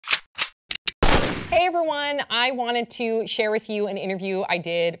Hey everyone, I wanted to share with you an interview I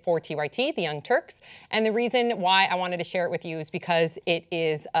did for TYT, the Young Turks. And the reason why I wanted to share it with you is because it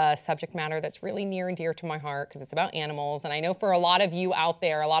is a subject matter that's really near and dear to my heart because it's about animals. And I know for a lot of you out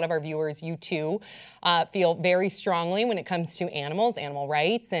there, a lot of our viewers, you too, feel very strongly when it comes to animals, animal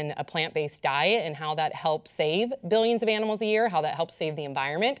rights, and a plant-based diet and how that helps save billions of animals a year, how that helps save the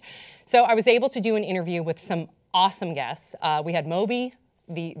environment. So I was able to do an interview with some awesome guests. We had Moby,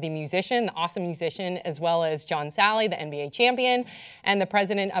 the musician, the awesome musician, as well as John Sally, the NBA champion, and the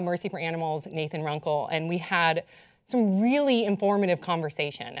president of Mercy for Animals, Nathan Runkle. And we had some really informative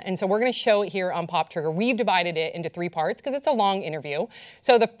conversation. And so we're going to show it here on Pop Trigger. We've divided it into 3 parts because it's a long interview.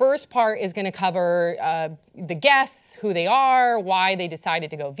 So the first part is going to cover the guests, who they are, why they decided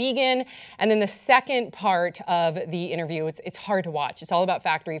to go vegan. And then the second part of the interview, it's hard to watch. It's all about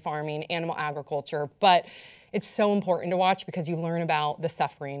factory farming, animal agriculture, but it's so important to watch because you learn about the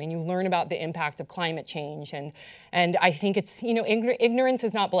suffering and you learn about the impact of climate change. And I think it's, you know, ignorance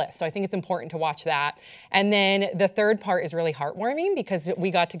is not bliss. So I think it's important to watch that. And then the third part is really heartwarming because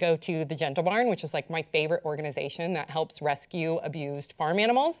we got to go to the Gentle Barn, which is like my favorite organization that helps rescue abused farm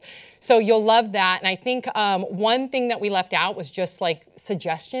animals. So you'll love that. And I think one thing that we left out was just like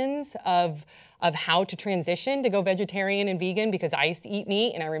suggestions of how to transition to go vegetarian and vegan because I used to eat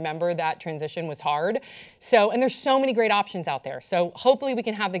meat and I remember that transition was hard. So, and there's so many great options out there. So hopefully we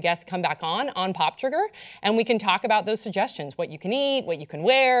can have the guests come back on Pop Trigger and we can talk about those suggestions, what you can eat, what you can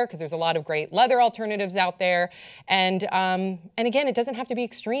wear, because there's a lot of great leather alternatives out there. And again, it doesn't have to be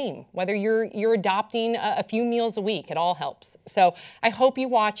extreme. Whether you're adopting a few meals a week, it all helps. So I hope you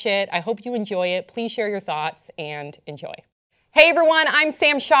watch it. I hope you enjoy it. Please share your thoughts and enjoy. Hey everyone, I'm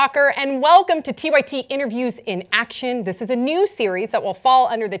Sam Shocker and welcome to TYT Interviews in Action. This is a new series that will fall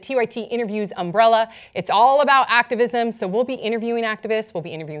under the TYT Interviews umbrella. It's all about activism, so we'll be interviewing activists, we'll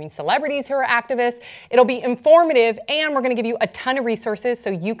be interviewing celebrities who are activists. It'll be informative and we're going to give you a ton of resources so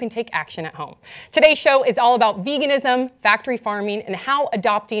you can take action at home. Today's show is all about veganism, factory farming, and how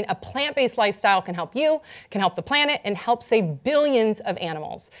adopting a plant-based lifestyle can help you, can help the planet, and help save billions of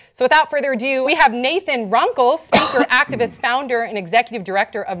animals. So without further ado, we have Nathan Runkle, speaker, activist, founder, and executive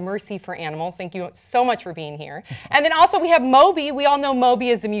director of Mercy for Animals. Thank you so much for being here. And then also we have Moby. We all know Moby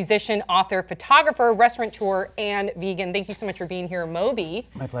as the musician, author, photographer, restaurateur, and vegan. Thank you so much for being here, Moby.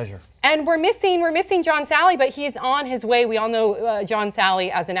 My pleasure. And we're missing John Sally, but he is on his way. We all know John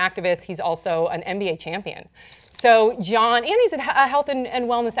Sally as an activist. He's also an NBA champion. So John, and he's a health and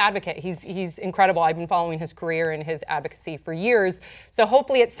wellness advocate. He's incredible. I've been following his career and his advocacy for years. So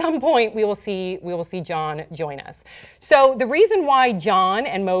hopefully at some point we will see John join us. So the reason why John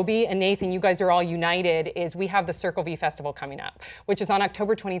and Moby and Nathan, you guys are all united, is we have the Circle V Festival coming up, which is on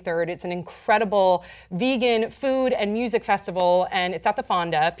October 23rd. It's an incredible vegan food and music festival, and it's at the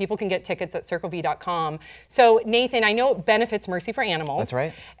Fonda. People can get tickets at circlev.com. So Nathan, I know it benefits Mercy for Animals. That's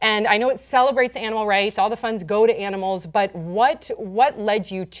right. And I know it celebrates animal rights. All the funds go to animals, but what led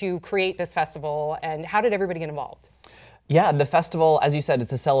you to create this festival and how did everybody get involved? Yeah, the festival, as you said,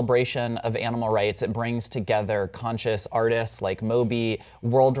 it's a celebration of animal rights. It brings together conscious artists like Moby,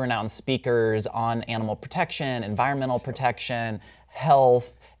 world-renowned speakers on animal protection, environmental protection,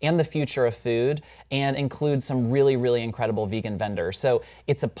 health, and the future of food, and includes some really, really incredible vegan vendors. So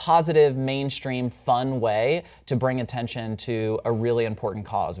it's a positive, mainstream, fun way to bring attention to a really important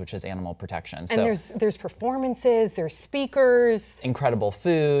cause, which is animal protection. And so there's performances, there's speakers. Incredible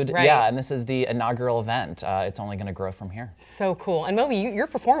food, right. Yeah, and this is the inaugural event. It's only gonna grow from here. So cool. And Moby, you're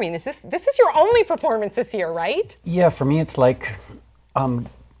performing. This is your only performance this year, right? Yeah, for me it's like,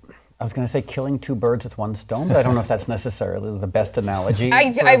 I was going to say killing 2 birds with 1 stone, but I don't know if that's necessarily the best analogy for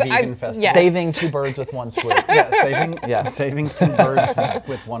a vegan festival. Yes. Saving 2 birds with 1 swoop. Saving 2 birds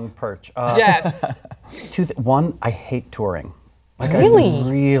with 1 perch. Yes. One, I hate touring. Like, really? I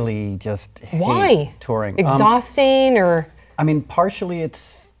really just hate touring. Exhausting or? I mean, partially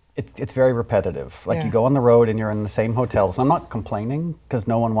it's very repetitive. Like you go on the road and you're in the same hotels. I'm not complaining because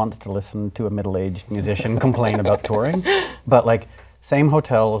no one wants to listen to a middle-aged musician complain about touring, but like, same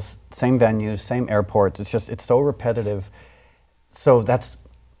hotels, same venues, same airports. It's so repetitive. So that's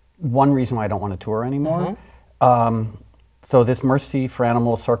one reason why I don't want to tour anymore. So this Mercy for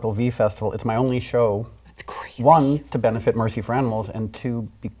Animals Circle V Festival, it's my only show. That's crazy. 1, to benefit Mercy for Animals, and 2,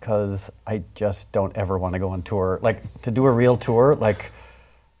 because I just don't ever want to go on tour. Like, to do a real tour, like,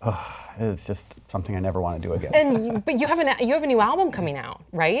 it's just something I never want to do again. But you have a new album coming out,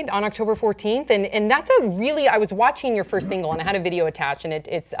 right? On October 14th, and that's I was watching your first single and I had a video attached, and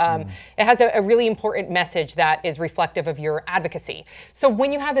it has a really important message that is reflective of your advocacy. So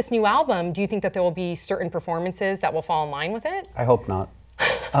when you have this new album, do you think that there will be certain performances that will fall in line with it? I hope not.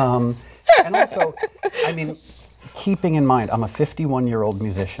 And also, I mean, keeping in mind, I'm a 51-year-old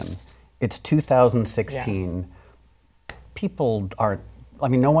musician. It's 2016. People aren't, I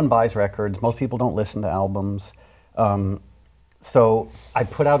mean, no one buys records. Most people don't listen to albums. So I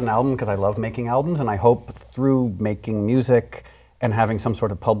put out an album because I love making albums, and I hope through making music and having some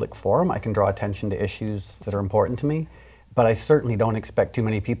sort of public forum, I can draw attention to issues that are important to me. But I certainly don't expect too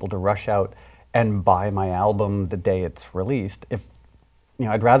many people to rush out and buy my album the day it's released. If, you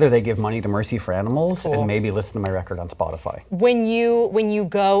know, I'd rather they give money to Mercy for Animals and maybe listen to my record on Spotify. When you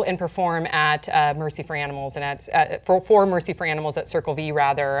go and perform at Mercy for Animals and for Mercy for Animals at Circle V,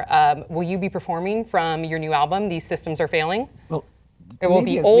 rather, will you be performing from your new album, These Systems Are Failing? Well, it will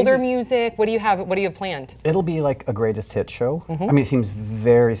be older music. What do you have planned? It'll be like a greatest hit show. I mean, it seems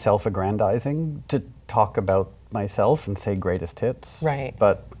very self-aggrandizing to talk about myself and say greatest hits. Right.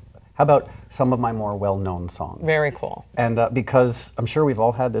 But how about some of my more well-known songs? Very cool. And because I'm sure we've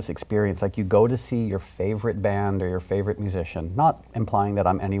all had this experience, like you go to see your favorite band or your favorite musician, not implying that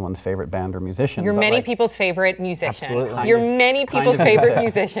I'm anyone's favorite band or musician. You're many like, people's favorite musician. Absolutely. You're many people's favorite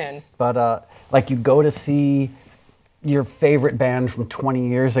musician. But like you go to see your favorite band from 20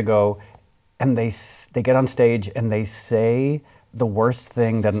 years ago, and they get on stage and they say the worst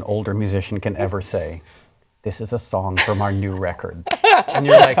thing that an older musician can ever say. This is a song from our new record. And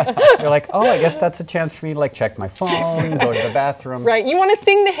you're like, oh, I guess that's a chance for me to like check my phone, go to the bathroom. Right, you want to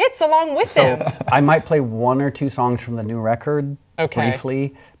sing the hits along with them. I might play one or two songs from the new record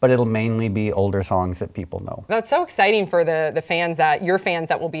briefly, but it'll mainly be older songs that people know. That's so exciting for the fans your fans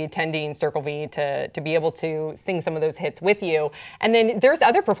that will be attending Circle V to be able to sing some of those hits with you. And then there's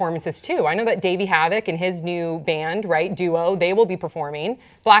other performances too. I know that Davey Havoc and his new band, right, duo, they will be performing.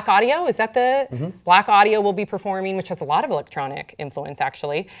 Black Audio, is that the Black Audio will be performing, which has a lot of electronic influence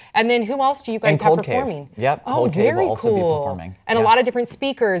actually. And then who else do you guys have performing? Yep, oh, Cold Cave very will also cool. be performing. And a lot of different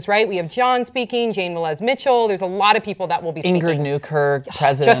speakers, right? We have John speaking, Jane Velez Mitchell. There's a lot of people that will be speaking. Ingrid Newkirk,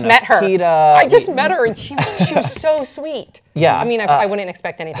 president just met of her. PETA. I just met her and she was so sweet. Yeah. I mean, I wouldn't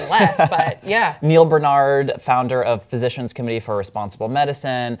expect anything less, but yeah. Neil Bernard, founder of Physicians Committee for Responsible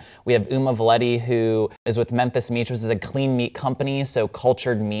Medicine. We have Uma Valetti, who is with Memphis Meats, which is a clean meat company, so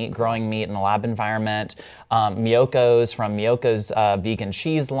cultured meat, growing meat in a lab environment. Miyoko's from Miyoko's vegan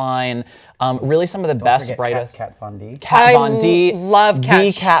cheese line. Really some of the best, brightest. Kat Von D. Kat Von D. Love Kat.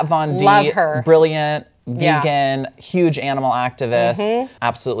 The Kat Von D. Love her. Brilliant. Vegan, huge animal activist.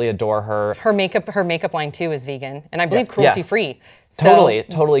 Absolutely adore her. Her makeup line too is vegan, and I believe cruelty free. So,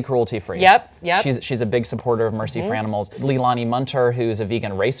 totally cruelty free. Yep. She's a big supporter of Mercy for Animals. Leilani Munter, who's a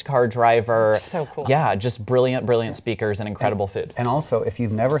vegan race car driver. So cool. Yeah, just brilliant speakers and incredible food. And also, if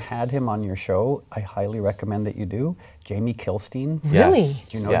you've never had him on your show, I highly recommend that you do. Jamie Kilstein. Really? Yes.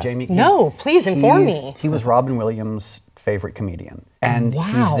 Do you know Yes. Jamie? No, please inform me. He was Robin Williams' favorite comedian. And Wow.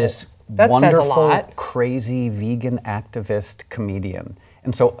 he's this That says a wonderful, lot. crazy vegan activist comedian.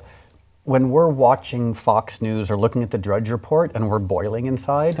 And so when we're watching Fox News or looking at the Drudge Report and we're boiling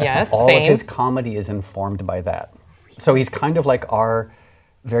inside, Yes, all same. of his comedy is informed by that. So he's kind of like our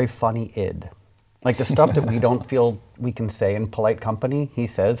very funny id. Like the stuff that we don't feel we can say in polite company, he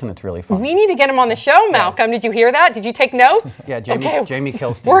says, and it's really fun. We need to get him on the show, Malcolm. Did you hear that? Did you take notes? Yeah, Jamie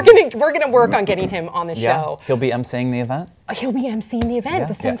Kilstein. We're gonna work on getting him on the show. He'll be emceeing the event. He'll be emceeing the event. Yeah.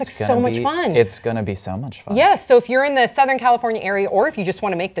 This sounds like It's so gonna much be- fun. It's gonna be so much fun. Yes, so if you're in the Southern California area or if you just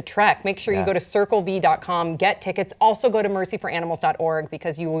want to make the trek, make sure you go to Yes. circlev.com, get tickets. Also go to mercyforanimals.org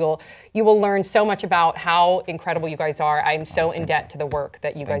because you will learn so much about how incredible you guys are. I'm so in debt to the work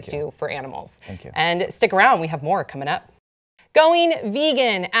that you guys do for animals. Thank you. And stick around, we have more coming up. Going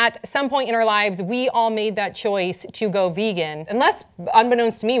vegan. At some point in our lives, we all made that choice to go vegan. Unless,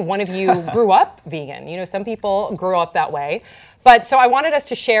 unbeknownst to me, one of you grew up vegan. You know, some people grew up that way. But so I wanted us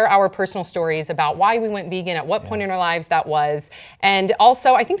to share our personal stories about why we went vegan, at what point in our lives that was. And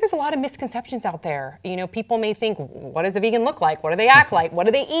also, I think there's a lot of misconceptions out there. You know, people may think, what does a vegan look like? What do they act like? What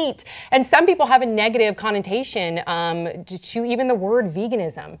do they eat? And some people have a negative connotation to even the word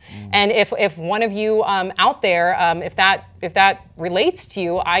veganism. And if one of you out there, if that relates to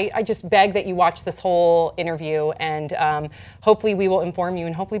you, I just beg that you watch this whole interview and hopefully we will inform you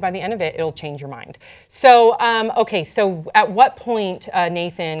and hopefully by the end of it, it'll change your mind. So, okay, so at what point,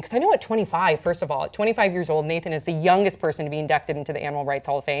 Nathan, because I know at 25, first of all, at 25 years old, Nathan is the youngest person to be inducted into the Animal Rights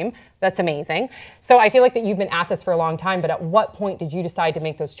Hall of Fame. That's amazing. So I feel like that you've been at this for a long time, but at what point did you decide to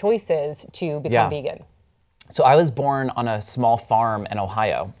make those choices to become vegan? So I was born on a small farm in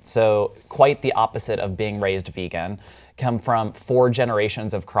Ohio, so quite the opposite of being raised vegan. Come from 4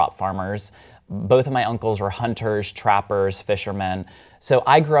 generations of crop farmers. Both of my uncles were hunters, trappers, fishermen. So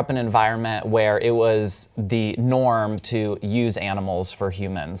I grew up in an environment where it was the norm to use animals for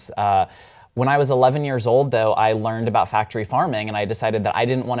humans. When I was 11 years old, though, I learned about factory farming, and I decided that I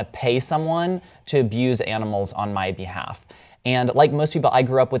didn't want to pay someone to abuse animals on my behalf. And like most people, I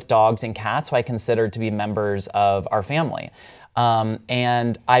grew up with dogs and cats, who I considered to be members of our family.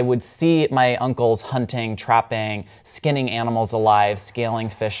 And I would see my uncles hunting, trapping, skinning animals alive, scaling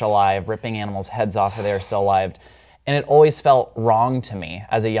fish alive, ripping animals' heads off if they were still alive. And it always felt wrong to me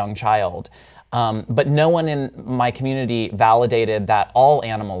as a young child. But no one in my community validated that all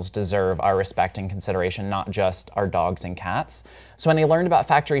animals deserve our respect and consideration, not just our dogs and cats. So when I learned about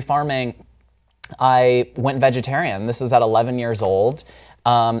factory farming, I went vegetarian. This was at 11 years old.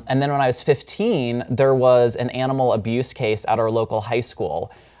 And then when I was 15, there was an animal abuse case at our local high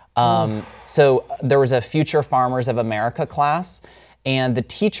school. So there was a Future Farmers of America class, and the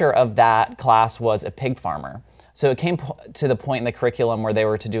teacher of that class was a pig farmer. So it came to the point in the curriculum where they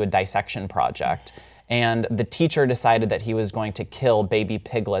were to do a dissection project. And the teacher decided that he was going to kill baby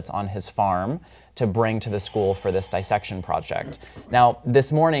piglets on his farm to bring to the school for this dissection project. Now,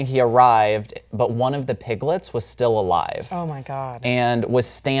 this morning he arrived, but one of the piglets was still alive. Oh my God. And was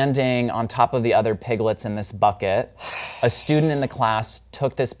standing on top of the other piglets in this bucket. A student in the class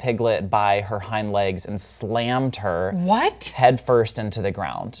took this piglet by her hind legs and slammed her head first into the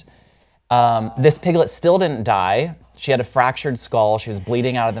ground. This piglet still didn't die. She had a fractured skull. She was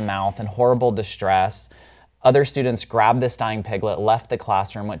bleeding out of the mouth in horrible distress. Other students grabbed this dying piglet, left the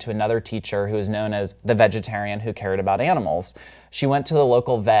classroom, went to another teacher who was known as the vegetarian who cared about animals. She went to the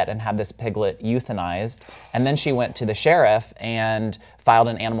local vet and had this piglet euthanized. And then she went to the sheriff and filed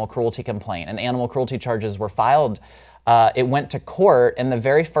an animal cruelty complaint. And animal cruelty charges were filed. It went to court, and the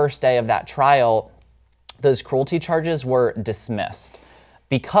very first day of that trial, those cruelty charges were dismissed,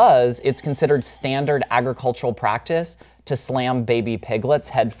 because it's considered standard agricultural practice to slam baby piglets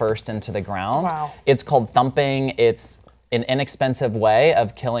head first into the ground. Wow. It's called thumping. It's an inexpensive way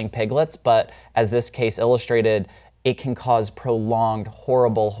of killing piglets, but as this case illustrated, it can cause prolonged,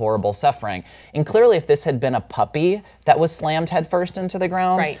 horrible, horrible suffering. And clearly, if this had been a puppy that was slammed head first into the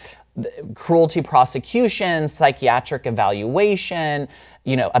ground, cruelty prosecution, psychiatric evaluation,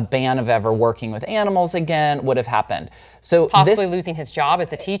 a ban of ever working with animals again would have happened. So possibly losing his job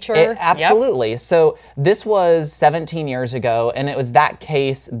as a teacher. Absolutely. Yep. So this was 17 years ago, and it was that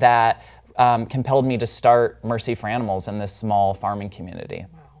case that compelled me to start Mercy for Animals in this small farming community.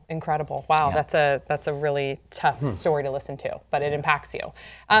 Wow. Incredible. Wow, yeah. That's a really tough story to listen to, but it impacts you.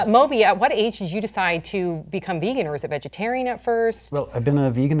 Moby, at what age did you decide to become vegan, or was it vegetarian at first? Well, I've been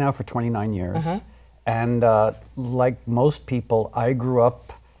a vegan now for 29 years. And like most people, I grew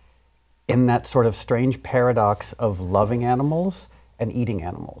up in that sort of strange paradox of loving animals and eating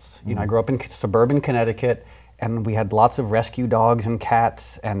animals. You know, I grew up in suburban Connecticut, and we had lots of rescue dogs and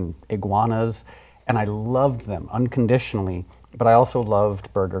cats and iguanas, and I loved them unconditionally. But I also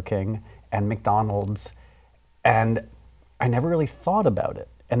loved Burger King and McDonald's, and I never really thought about it.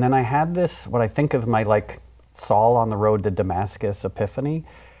 And then I had this, what I think of my like Saul on the road to Damascus epiphany.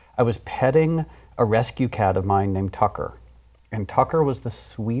 I was petting a rescue cat of mine named Tucker. And Tucker was the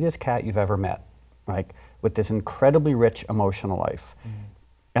sweetest cat you've ever met, like with this incredibly rich emotional life.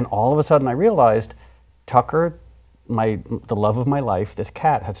 And all of a sudden I realized Tucker, the love of my life, this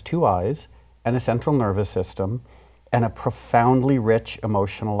cat has 2 eyes and a central nervous system and a profoundly rich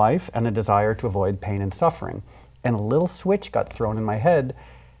emotional life and a desire to avoid pain and suffering. And a little switch got thrown in my head,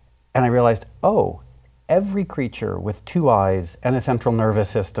 and I realized, oh, every creature with 2 eyes and a central nervous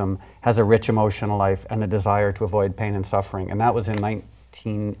system has a rich emotional life and a desire to avoid pain and suffering. And that was in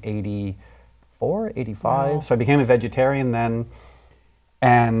 1984, 85. Wow. So I became a vegetarian then,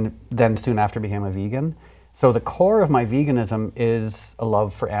 and then soon after became a vegan. So the core of my veganism is a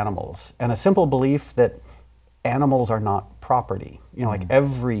love for animals and a simple belief that animals are not property. You know, like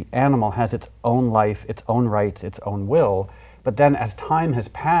every animal has its own life, its own rights, its own will. But then as time has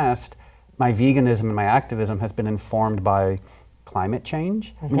passed, my veganism and my activism has been informed by climate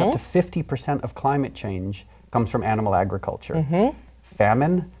change. I mean, up to 50% of climate change comes from animal agriculture.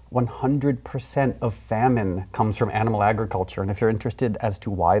 Famine, 100% of famine comes from animal agriculture. And if you're interested as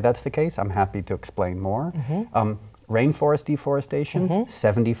to why that's the case, I'm happy to explain more. Rainforest deforestation,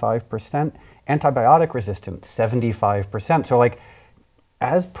 75%. Antibiotic resistance, 75%. So like,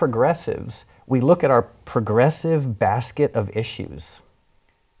 as progressives, we look at our progressive basket of issues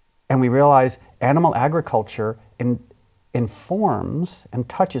and we realize animal agriculture informs and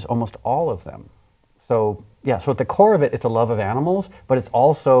touches almost all of them. So yeah, so at the core of it, it's a love of animals, but it's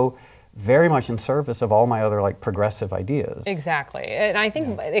also very much in service of all my other like progressive ideas. Exactly, and I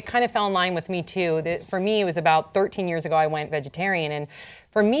think it kind of fell in line with me too. For me, it was about 13 years ago I went vegetarian, and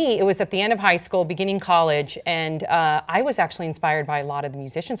For me, it was at the end of high school, beginning college, and I was actually inspired by a lot of the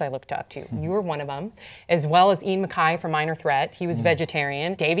musicians I looked up to. You were one of them, as well as Ian MacKaye from Minor Threat. He was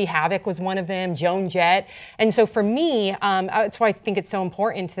vegetarian. Davey Havok was one of them, Joan Jett. And so for me, that's why I think it's so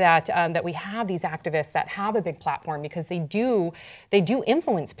important that that we have these activists that have a big platform, because they do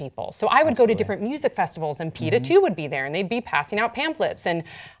influence people. So I would go to different music festivals, and PETA too would be there, and they'd be passing out pamphlets. And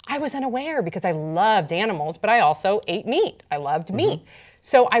I was unaware because I loved animals, but I also ate meat. I loved meat.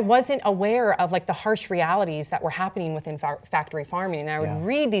 So I wasn't aware of like the harsh realities that were happening within factory farming. And I would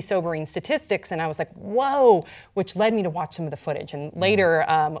read these sobering statistics and I was like, whoa, which led me to watch some of the footage. And later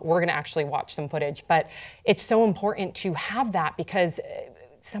we're gonna actually watch some footage. But it's so important to have that, because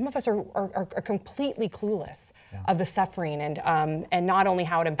some of us are completely clueless of the suffering and not only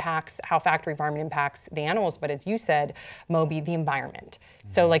how it impacts, how factory farming impacts the animals, but as you said, Moby, the environment.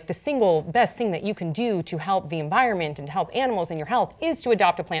 So like the single best thing that you can do to help the environment and help animals and your health is to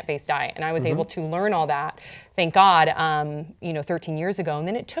adopt a plant-based diet. And I was able to learn all that, thank God, 13 years ago. And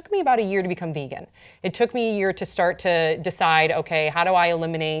then it took me about a year to become vegan. It took me a year to start to decide, okay, how do I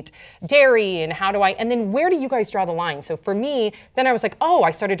eliminate dairy and and then where do you guys draw the line? So for me, then I was like, oh,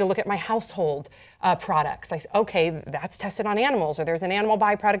 I started to look at my household products. Okay, that's tested on animals, or there's an animal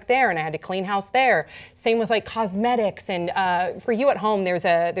byproduct there, and I had to clean house there. Same with like cosmetics. And for you at home, there's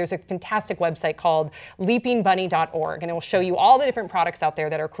a fantastic website called leapingbunny.org, and it will show you all the different products out there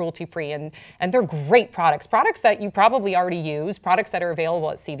that are cruelty-free, and they're great products that you probably already use, products that are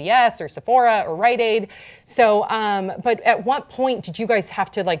available at CVS or Sephora or Rite Aid. So, but at what point did you guys have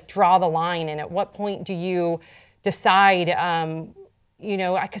to like draw the line, and at what point do you decide,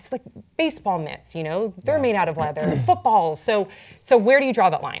 because like baseball mitts, they're made out of leather, footballs. So where do you draw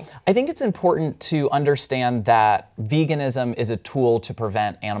that line? I think it's important to understand that veganism is a tool to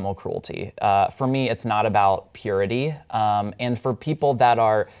prevent animal cruelty. For me, it's not about purity. And for people that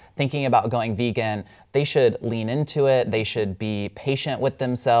are thinking about going vegan, they should lean into it. They should be patient with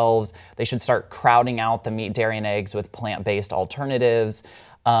themselves. They should start crowding out the meat, dairy, and eggs with plant-based alternatives.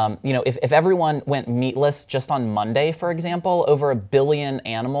 If everyone went meatless just on Monday, for example, over 1 billion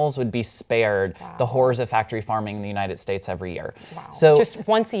animals would be spared the horrors of factory farming in the United States every year. Wow. So just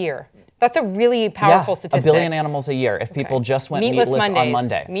once a year. That's a really powerful statistic. 1 billion animals a year if people just went meatless on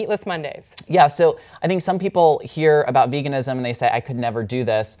Monday. Meatless Mondays. Yeah, so I think some people hear about veganism and they say, I could never do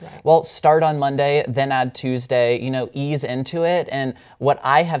this. Right. Well, start on Monday, then add Tuesday, ease into it. And what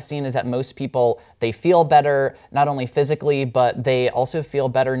I have seen is that most people, they feel better, not only physically, but they also feel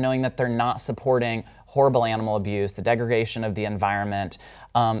better knowing that they're not supporting horrible animal abuse, the degradation of the environment.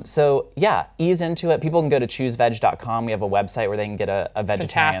 So yeah, ease into it. People can go to chooseveg.com. We have a website where they can get a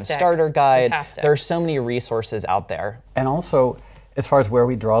vegetarian starter guide. Fantastic. There are so many resources out there. And also, as far as where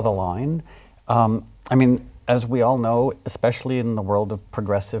we draw the line, as we all know, especially in the world of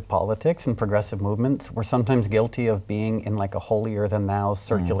progressive politics and progressive movements, we're sometimes guilty of being in like a holier-than-thou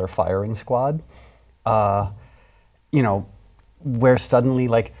circular firing squad. Where suddenly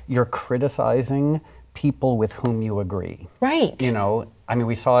like you're criticizing people with whom you agree. Right.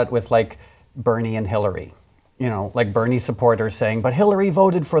 We saw it with like Bernie and Hillary. Like Bernie supporters saying, but Hillary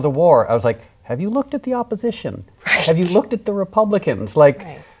voted for the war. I was like, have you looked at the opposition? Right. Have you looked at the Republicans? Like,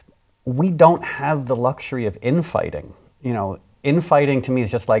 we don't have the luxury of infighting. Infighting to me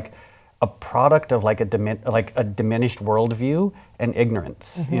is just like a product of like a diminished worldview and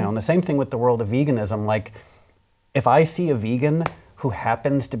ignorance. And the same thing with the world of veganism. Like, if I see a vegan who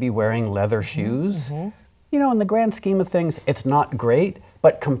happens to be wearing leather shoes, in the grand scheme of things, it's not great,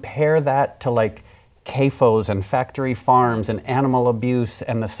 but compare that to like CAFOs and factory farms and animal abuse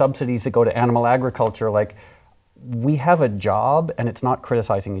and the subsidies that go to animal agriculture. Like, we have a job and it's not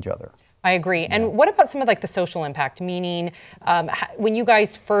criticizing each other. I agree. And what about some of like the social impact? Meaning, when you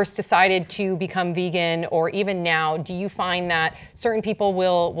guys first decided to become vegan, or even now, do you find that certain people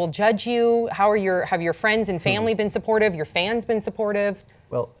will judge you? Have your friends and family been supportive? Your fans been supportive?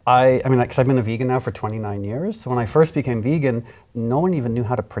 Well, because I've been a vegan now for 29 years. So when I first became vegan, no one even knew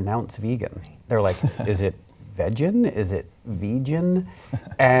how to pronounce vegan. They're like, is it vegan? Is it vegan?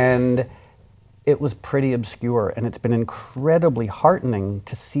 And it was pretty obscure, and it's been incredibly heartening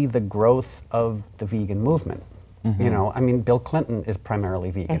to see the growth of the vegan movement. Bill Clinton is primarily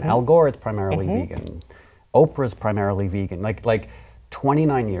vegan. Al Gore is primarily vegan. Oprah's primarily vegan. Like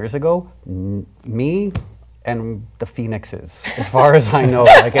 29 years ago, me and the Phoenixes, as far as I know,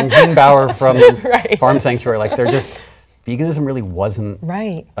 and Gene Bauer from Farm Sanctuary, veganism really wasn't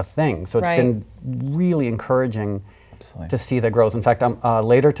a thing. So it's been really encouraging to see the growth. In fact,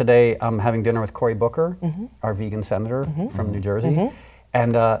 later today, I'm having dinner with Cory Booker, our vegan senator from New Jersey.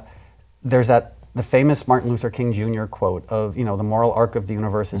 And there's that the famous Martin Luther King Jr. quote of, the moral arc of the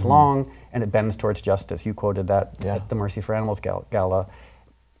universe is long and it bends towards justice. You quoted that at the Mercy for Animals Gala.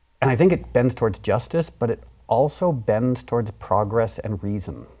 And I think it bends towards justice, but it also bends towards progress and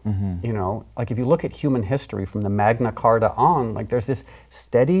reason. Like if you look at human history from the Magna Carta on, like there's this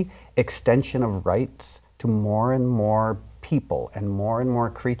steady extension of rights to more and more people and more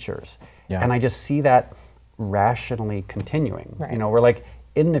creatures. And I just see that rationally continuing. We're like,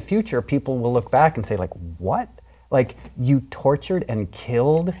 in the future, people will look back and say, like, what? Like, you tortured and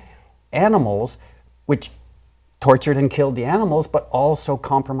killed animals, which tortured and killed the animals, but also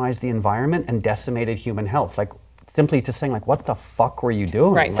compromised the environment and decimated human health. Like, simply just saying, like, what the fuck were you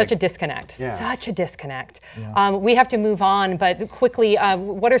doing? Right, like, such a disconnect. Such a disconnect. Yeah. We have to move on, but quickly,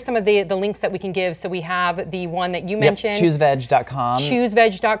 what are some of the links that we can give? So we have the one that you mentioned. Chooseveg.com.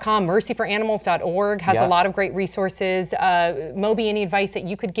 Chooseveg.com, mercyforanimals.org has a lot of great resources. Moby, any advice that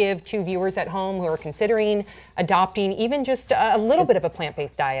you could give to viewers at home who are considering adopting even just a little bit of a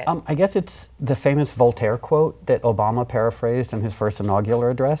plant-based diet? I guess it's the famous Voltaire quote that Obama paraphrased in his first inaugural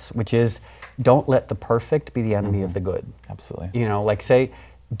address, which is, don't let the perfect be the enemy of the good. Absolutely. Like say,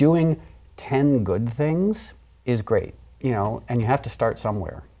 doing 10 good things is great, and you have to start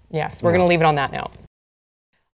somewhere. Yes, we're going to leave it on that note.